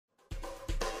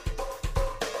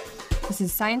This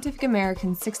is Scientific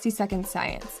American's 60-Second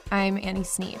Science. I'm Annie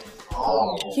Sneed.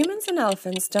 Humans and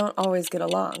elephants don't always get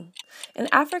along. In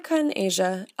Africa and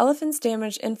Asia, elephants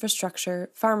damage infrastructure,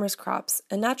 farmers' crops,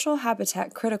 and natural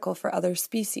habitat critical for other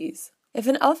species. If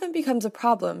an elephant becomes a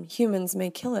problem, humans may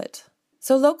kill it.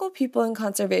 So local people and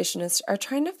conservationists are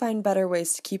trying to find better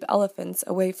ways to keep elephants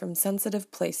away from sensitive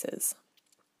places.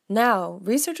 Now,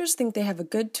 researchers think they have a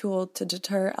good tool to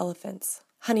deter elephants: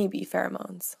 honeybee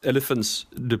pheromones. Elephants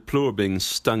deplore being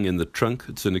stung in the trunk.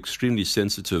 It's an extremely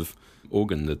sensitive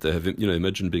organ that they have.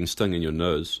 Imagine being stung in your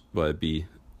nose by a bee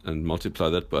and multiply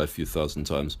that by a few thousand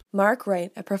times. Mark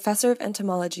Wright, a professor of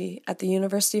entomology at the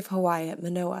University of Hawaii at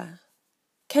Manoa.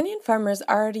 Kenyan farmers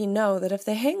already know that if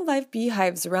they hang live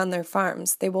beehives around their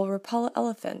farms, they will repel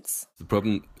elephants. The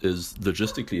problem is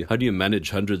logistically, how do you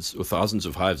manage hundreds or thousands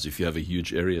of hives if you have a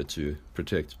huge area to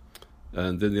protect?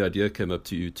 And then the idea came up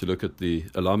to look at the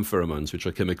alarm pheromones, which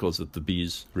are chemicals that the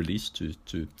bees release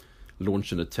to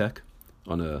launch an attack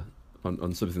on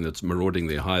something that's marauding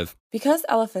their hive. Because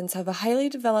elephants have a highly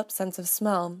developed sense of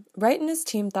smell, Wright and his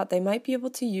team thought they might be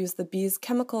able to use the bees'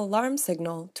 chemical alarm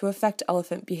signal to affect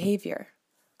elephant behavior.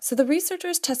 So the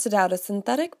researchers tested out a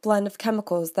synthetic blend of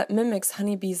chemicals that mimics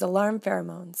honeybees' alarm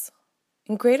pheromones.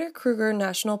 In Greater Kruger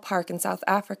National Park in South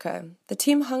Africa, the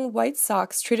team hung white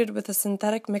socks treated with a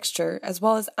synthetic mixture as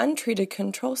well as untreated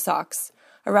control socks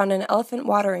around an elephant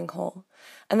watering hole,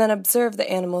 and then observed the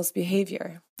animal's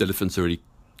behavior. The elephants are really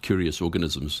curious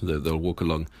organisms. They'll walk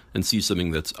along and see something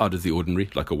that's out of the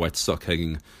ordinary, like a white sock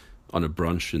hanging on a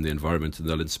branch in the environment, and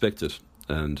they'll inspect it.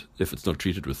 And if it's not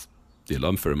treated with the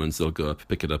alarm pheromones, they'll go up,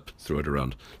 pick it up, throw it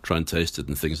around, try and taste it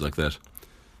and things like that.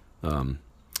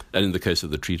 And in the case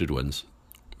of the treated ones,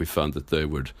 we found that they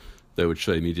would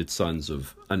show immediate signs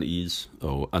of unease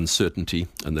or uncertainty,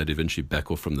 and they'd eventually back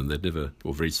off from them. They'd never,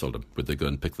 or very seldom, would they go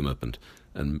and pick them up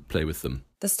and play with them.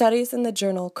 The study's in the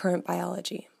journal Current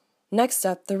Biology. Next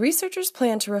up, the researchers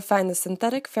plan to refine the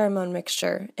synthetic pheromone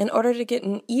mixture in order to get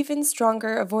an even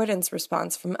stronger avoidance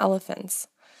response from elephants.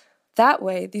 That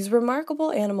way, these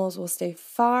remarkable animals will stay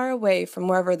far away from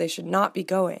wherever they should not be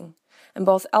going, and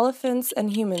both elephants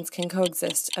and humans can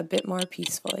coexist a bit more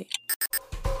peacefully.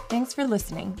 Thanks for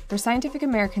listening. For Scientific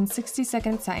American's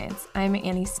 60-Second Science, I'm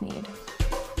Annie Sneed.